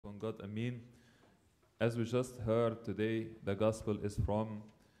God. Amen. As we just heard today, the gospel is from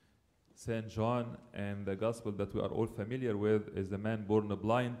St. John, and the gospel that we are all familiar with is the man born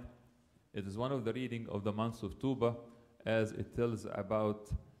blind. It is one of the reading of the month of Tuba, as it tells about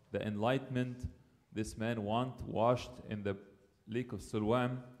the enlightenment. This man washed in the lake of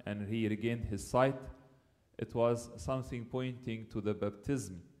Siloam, and he regained his sight. It was something pointing to the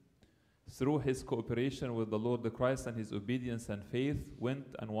baptism. Through his cooperation with the Lord Christ and his obedience and faith, went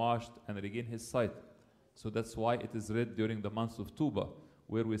and washed and regained his sight. So that's why it is read during the month of Tuba,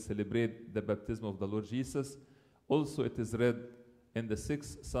 where we celebrate the baptism of the Lord Jesus. Also, it is read in the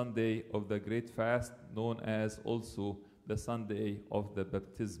 6th Sunday of the Great Fast, known as also the Sunday of the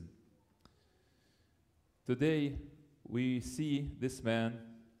Baptism. Today, we see this man,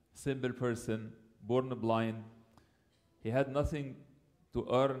 simple person, born blind. He had nothing to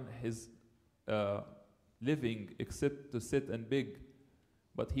earn his living except to sit and beg,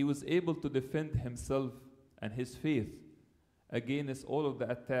 but he was able to defend himself and his faith against all of the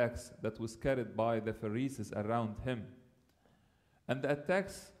attacks that was carried by the Pharisees around him. And the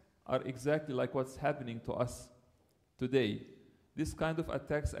attacks are exactly like what's happening to us today. This kind of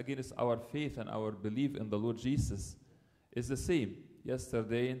attacks against our faith and our belief in the Lord Jesus is the same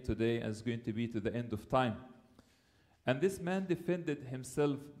yesterday and today, and is going to be to the end of time. And this man defended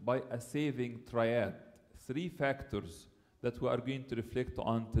himself by a saving triad, 3 factors that we are going to reflect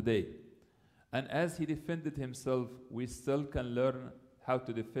on today. And as he defended himself, we still can learn how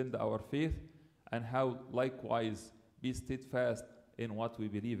to defend our faith and how likewise be steadfast in what we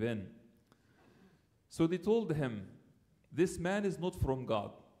believe in. So they told him, this man is not from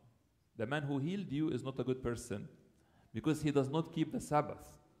God. The man who healed you is not a good person because he does not keep the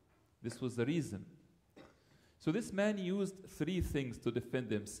Sabbath. This was the reason. So this man used 3 things to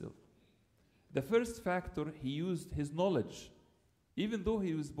defend himself. The first factor, he used his knowledge. Even though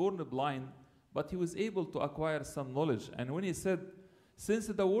he was born blind, but he was able to acquire some knowledge. And when he said, since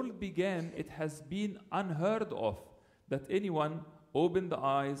the world began, it has been unheard of that anyone opened the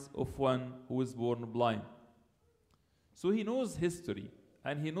eyes of one who was born blind. So he knows history,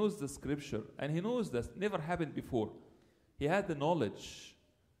 and he knows the scripture, and he knows that never happened before. He had the knowledge.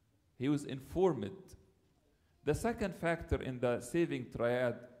 He was informed. The second factor in the saving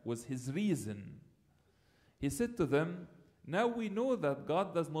triad was his reason. He said to them, now we know that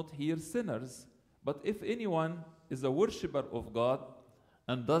God does not hear sinners, but if anyone is a worshiper of God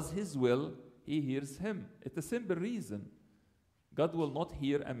and does his will, he hears him. It's a simple reason. God will not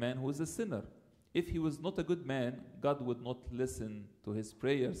hear a man who is a sinner. If he was not a good man, God would not listen to his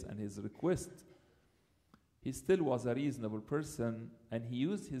prayers and his requests. He still was a reasonable person, and he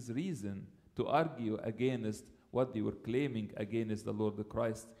used his reason to argue against what they were claiming against the Lord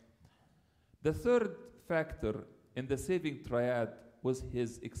Christ. The third factor in the saving triad was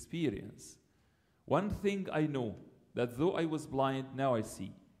his experience. One thing I know, that though I was blind, now I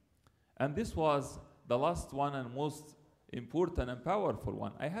see. And this was the last one and most important and powerful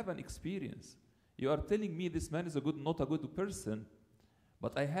one. I have an experience. You are telling me this man is not a good person,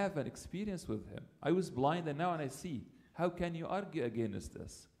 but I have an experience with him. I was blind and now I see. How can you argue against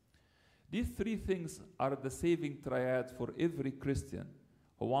this? These 3 things are the saving triad for every Christian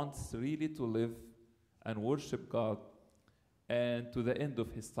who wants really to live and worship God and to the end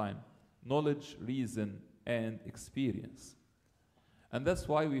of his time. Knowledge, reason, and experience. And that's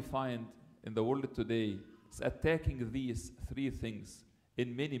why we find in the world today it's attacking these 3 things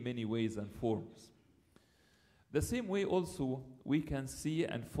in many, many ways and forms. The same way also we can see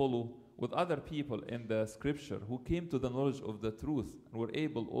and follow with other people in the scripture who came to the knowledge of the truth and were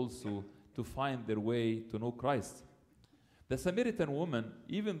able also to find their way to know Christ. The Samaritan woman,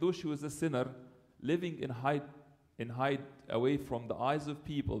 even though she was a sinner, living in hide away from the eyes of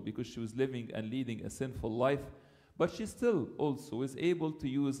people because she was living and leading a sinful life, but she still also is able to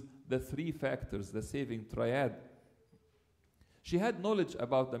use the 3 factors, the saving triad. She had knowledge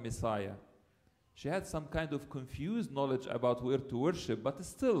about the Messiah. She had some kind of confused knowledge about where to worship, but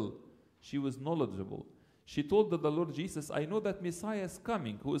still she was knowledgeable. She told the Lord Jesus, I know that Messiah is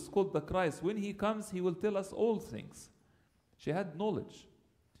coming, who is called the Christ. When he comes, he will tell us all things. She had knowledge.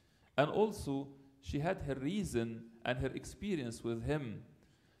 And also, she had her reason and her experience with him.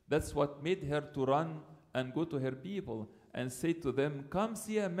 That's what made her to run and go to her people and say to them, come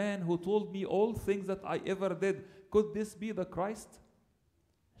see a man who told me all things that I ever did. Could this be the Christ?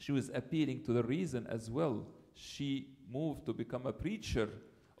 She was appealing to the reason as well. She moved to become a preacher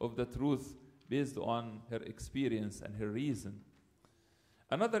of the truth based on her experience and her reason.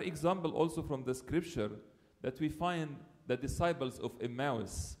 Another example also from the scripture that we find the disciples of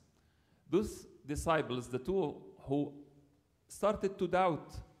Emmaus. Those disciples, the 2 who started to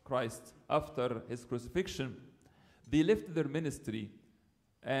doubt Christ after his crucifixion, they left their ministry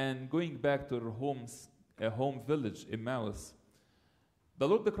and going back to their homes, a home village, Emmaus. The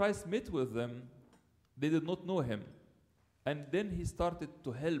Lord Christ met with them. They did not know him. And then he started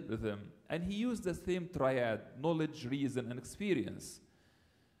to help them. And he used the same triad, knowledge, reason, and experience.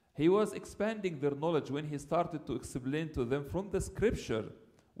 He was expanding their knowledge when he started to explain to them from the scripture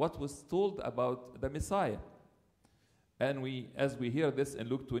what was told about the Messiah. And as we hear this in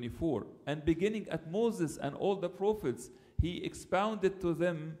Luke 24, and beginning at Moses and all the prophets, he expounded to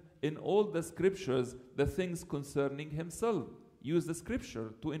them in all the scriptures the things concerning himself. Use the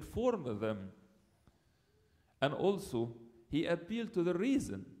scripture to inform them. And also, he appealed to the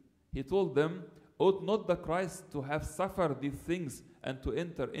reason. He told them, ought not the Christ to have suffered these things and to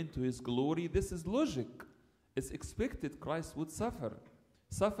enter into his glory? This is logic. It's expected Christ would suffer.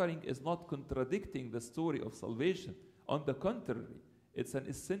 Suffering is not contradicting the story of salvation. On the contrary, it's an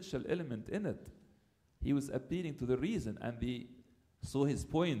essential element in it. He was appealing to the reason, and they saw his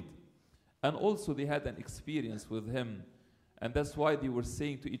point. And also they had an experience with him. And that's why they were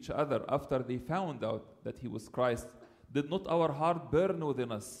saying to each other after they found out that he was Christ, did not our heart burn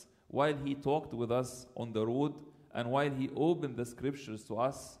within us while he talked with us on the road and while he opened the scriptures to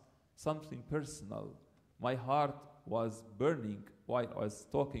us? Something personal. My heart was burning while I was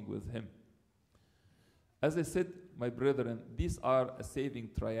talking with him. As I said, my brethren, these are a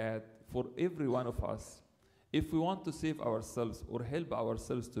saving triad for every one of us. If we want to save ourselves or help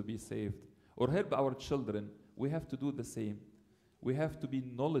ourselves to be saved or help our children, we have to do the same. We have to be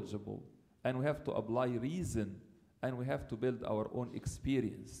knowledgeable, and we have to apply reason, and we have to build our own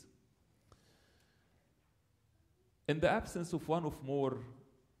experience. In the absence of one of more,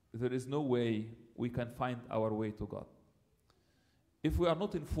 there is no way we can find our way to God. If we are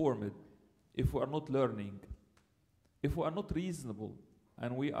not informed, if we are not learning, if we are not reasonable,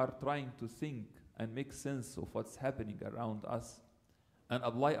 and we are trying to think and make sense of what's happening around us and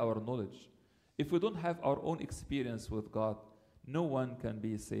apply our knowledge, if we don't have our own experience with God, no one can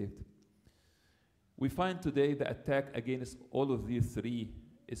be saved. We find today the attack against all of these three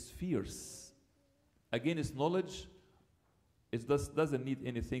is fierce. Against knowledge, it doesn't need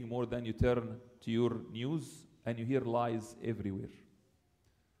anything more than you turn to your news and you hear lies everywhere.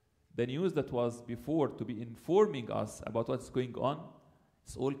 The news that was before to be informing us about what's going on,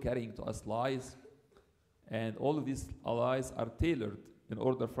 it's all carrying to us lies. And all of these lies are tailored in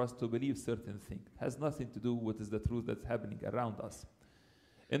order for us to believe certain things. It has nothing to do with the truth that's happening around us.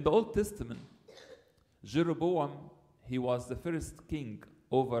 In the Old Testament, Jeroboam, he was the first king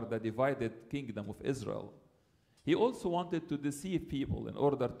over the divided kingdom of Israel. He also wanted to deceive people in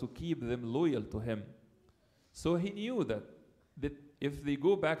order to keep them loyal to him. So he knew that if they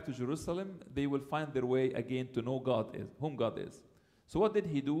go back to Jerusalem, they will find their way again to know whom God is. So what did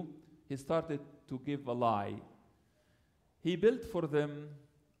he do? He started to give a lie. He built for them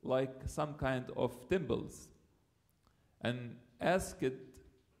like some kind of temples and asked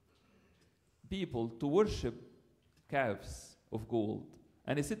people to worship calves of gold.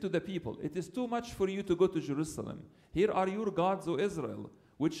 And he said to the people, it is too much for you to go to Jerusalem. Here are your gods, O Israel,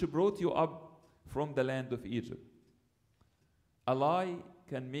 which brought you up from the land of Egypt. A lie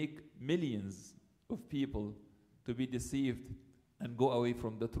can make millions of people to be deceived and go away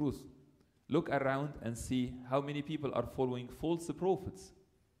from the truth. Look around and see how many people are following false prophets.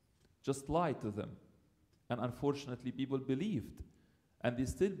 Just lie to them. And unfortunately, people believed. And they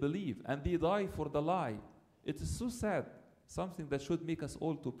still believe. And they die for the lie. It is so sad. Something that should make us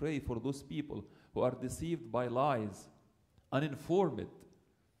all to pray for those people who are deceived by lies, uninformed.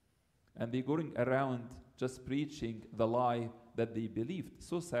 And they're going around just preaching the lie that they believed.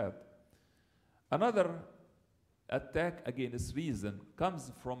 So sad. Another attack against reason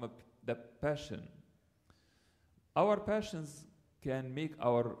comes from the passion. Our passions can make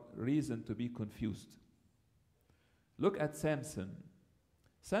our reason to be confused. Look at Samson.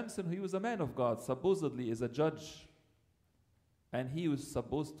 Samson, he was a man of God, supposedly is a judge. And he was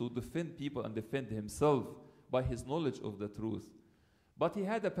supposed to defend people and defend himself by his knowledge of the truth. But he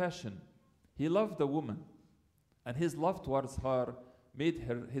had a passion. He loved a woman. And his love towards her made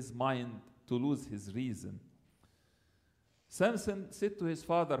his mind to lose his reason. Samson said to his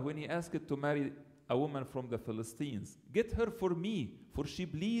father when he asked to marry a woman from the Philistines, get her for me, for she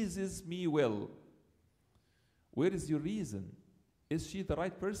pleases me well. Where is your reason? Is she the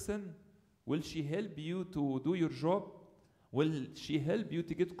right person? Will she help you to do your job? Will she help you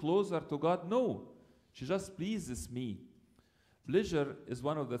to get closer to God? No. She just pleases me. Pleasure is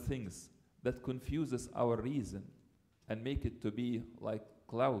one of the things that confuses our reason and make it to be like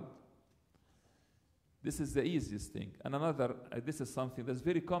cloud. This is the easiest thing. And another, this is something that's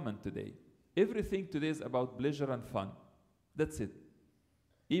very common today. Everything today is about pleasure and fun. That's it.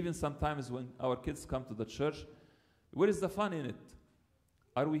 Even sometimes when our kids come to the church, where is the fun in it?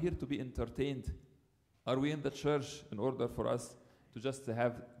 Are we here to be entertained? Are we in the church in order for us to just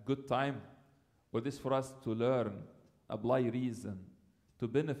have good time? Or this for us to learn, apply reason, to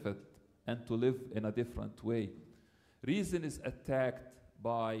benefit, and to live in a different way? Reason is attacked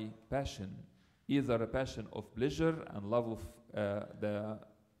by passion, either a passion of pleasure and love of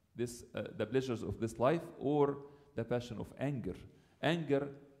the pleasures of this life, or the passion of anger. Anger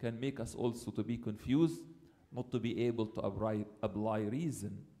can make us also to be confused, not to be able to apply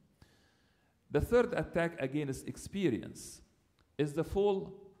reason. The third attack again is experience. Is the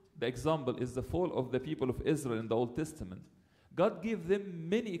fall, the example is the fall of the people of Israel in the Old Testament. God gave them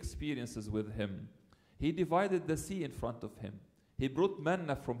many experiences with him. He divided the sea in front of him. He brought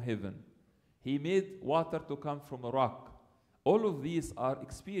manna from heaven. He made water to come from a rock. All of these are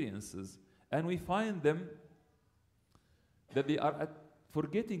experiences, and we find them that they are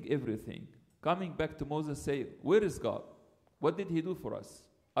forgetting everything. Coming back to Moses, say, where is God? What did he do for us?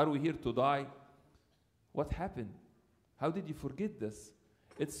 Are we here to die? What happened? How did you forget this?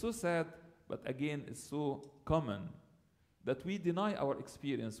 It's so sad, but again, it's so common that we deny our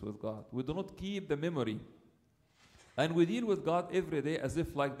experience with God. We do not keep the memory. And we deal with God every day as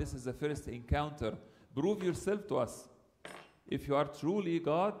if like this is the first encounter. Prove yourself to us. If you are truly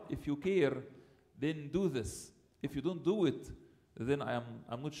God, if you care, then do this. If you don't do it, then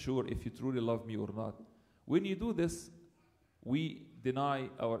I'm not sure if you truly love me or not. When you do this, we deny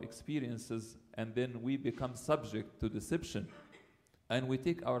our experiences, and then we become subject to deception. And we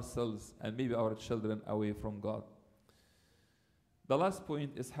take ourselves and maybe our children away from God. The last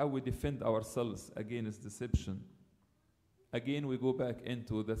point is how we defend ourselves against deception. Again, we go back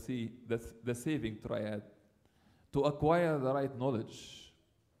into the saving triad. To acquire the right knowledge.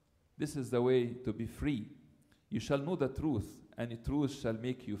 This is the way to be free. You shall know the truth, and the truth shall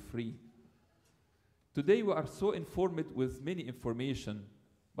make you free. Today we are so informed with many information,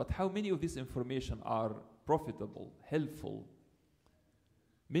 but how many of this information are profitable, helpful?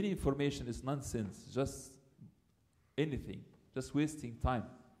 Many information is nonsense, just anything, just wasting time.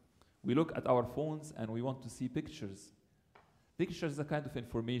 We look at our phones and we want to see pictures. Pictures are a kind of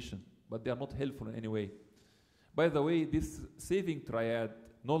information, but they are not helpful in any way. By the way, this saving triad,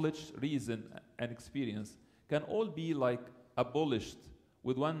 knowledge, reason, and experience, can all be like abolished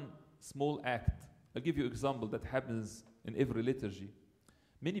with one small act. I'll give you an example that happens in every liturgy.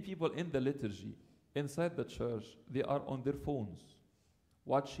 Many people in the liturgy, inside the church, they are on their phones,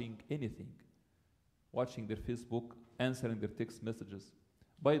 watching anything, watching their Facebook, answering their text messages.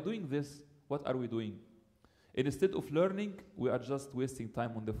 By doing this, what are we doing? Instead of learning, we are just wasting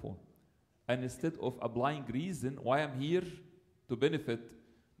time on the phone. And instead of applying reason, why I'm here to benefit,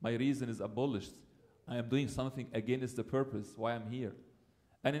 my reason is abolished. I am doing something against the purpose why I'm here.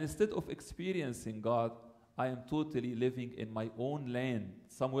 And instead of experiencing God, I am totally living in my own land,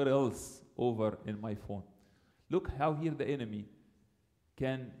 somewhere else over in my phone. Look how here the enemy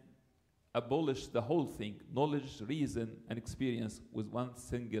can abolish the whole thing, knowledge, reason, and experience with one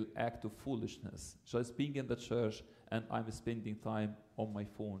single act of foolishness. Just being in the church and I'm spending time on my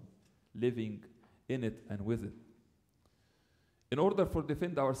phone, living in it and with it. In order to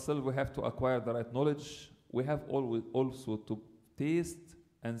defend ourselves, we have to acquire the right knowledge. We have also to taste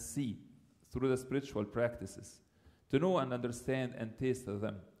and see through the spiritual practices, to know and understand and taste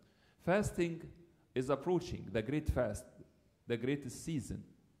them. Fasting is approaching, the great fast, the greatest season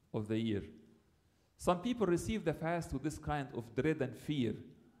of the year. Some people receive the fast with this kind of dread and fear.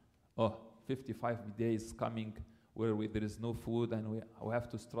 55 days coming where there is no food and we have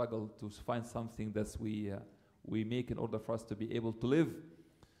to struggle to find something that we make in order for us to be able to live.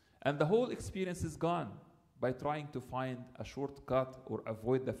 And the whole experience is gone by trying to find a shortcut or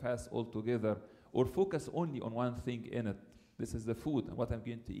avoid the fast altogether or focus only on one thing in it. This is the food and what I'm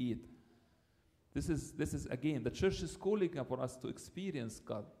going to eat. This is again, the church is calling upon us to experience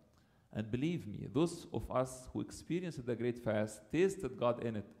God. And believe me, those of us who experienced the great fast, tasted God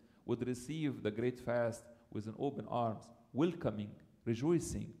in it, would receive the great fast with an open arms, welcoming,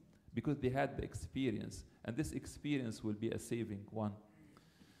 rejoicing, because they had the experience. And this experience will be a saving one.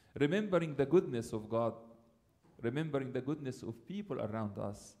 Remembering the goodness of God, remembering the goodness of people around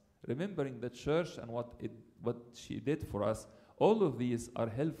us, remembering the church and what she did for us, all of these are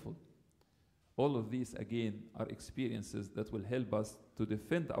helpful. All of these, again, are experiences that will help us to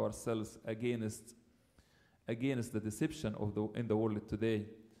defend ourselves against the deception in the world today.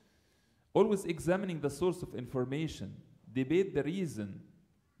 Always examining the source of information, debate the reason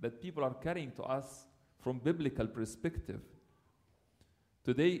that people are carrying to us from biblical perspective.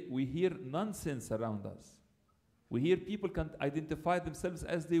 Today, we hear nonsense around us. We hear people can identify themselves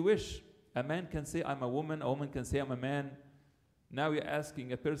as they wish. A man can say, I'm a woman can say, I'm a man. Now you're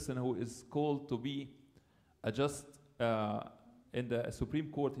asking a person who is called to be a just in the Supreme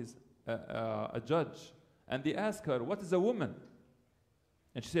Court, he's a judge. And they ask her, what is a woman?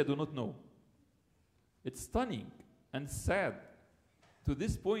 And she said, I do not know. It's stunning and sad. To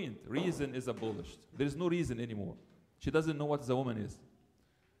this point, reason is abolished. There is no reason anymore. She doesn't know what a woman is.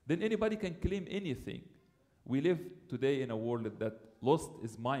 Then anybody can claim anything. We live today in a world that lost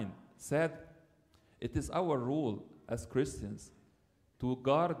its mind. Sad. It is our role as Christians to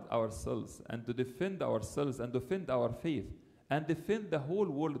guard ourselves and to defend ourselves and defend our faith and defend the whole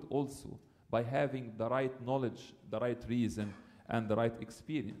world also by having the right knowledge, the right reason, and the right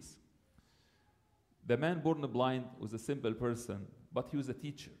experience. The man born blind was a simple person, but he was a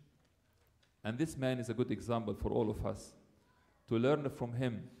teacher. And this man is a good example for all of us to learn from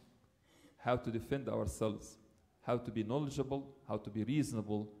him how to defend ourselves, how to be knowledgeable, how to be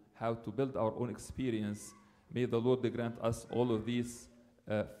reasonable, how to build our own experience. May the Lord grant us all of these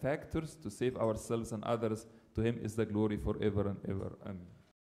factors to save ourselves and others. To him is the glory forever and ever. Amen.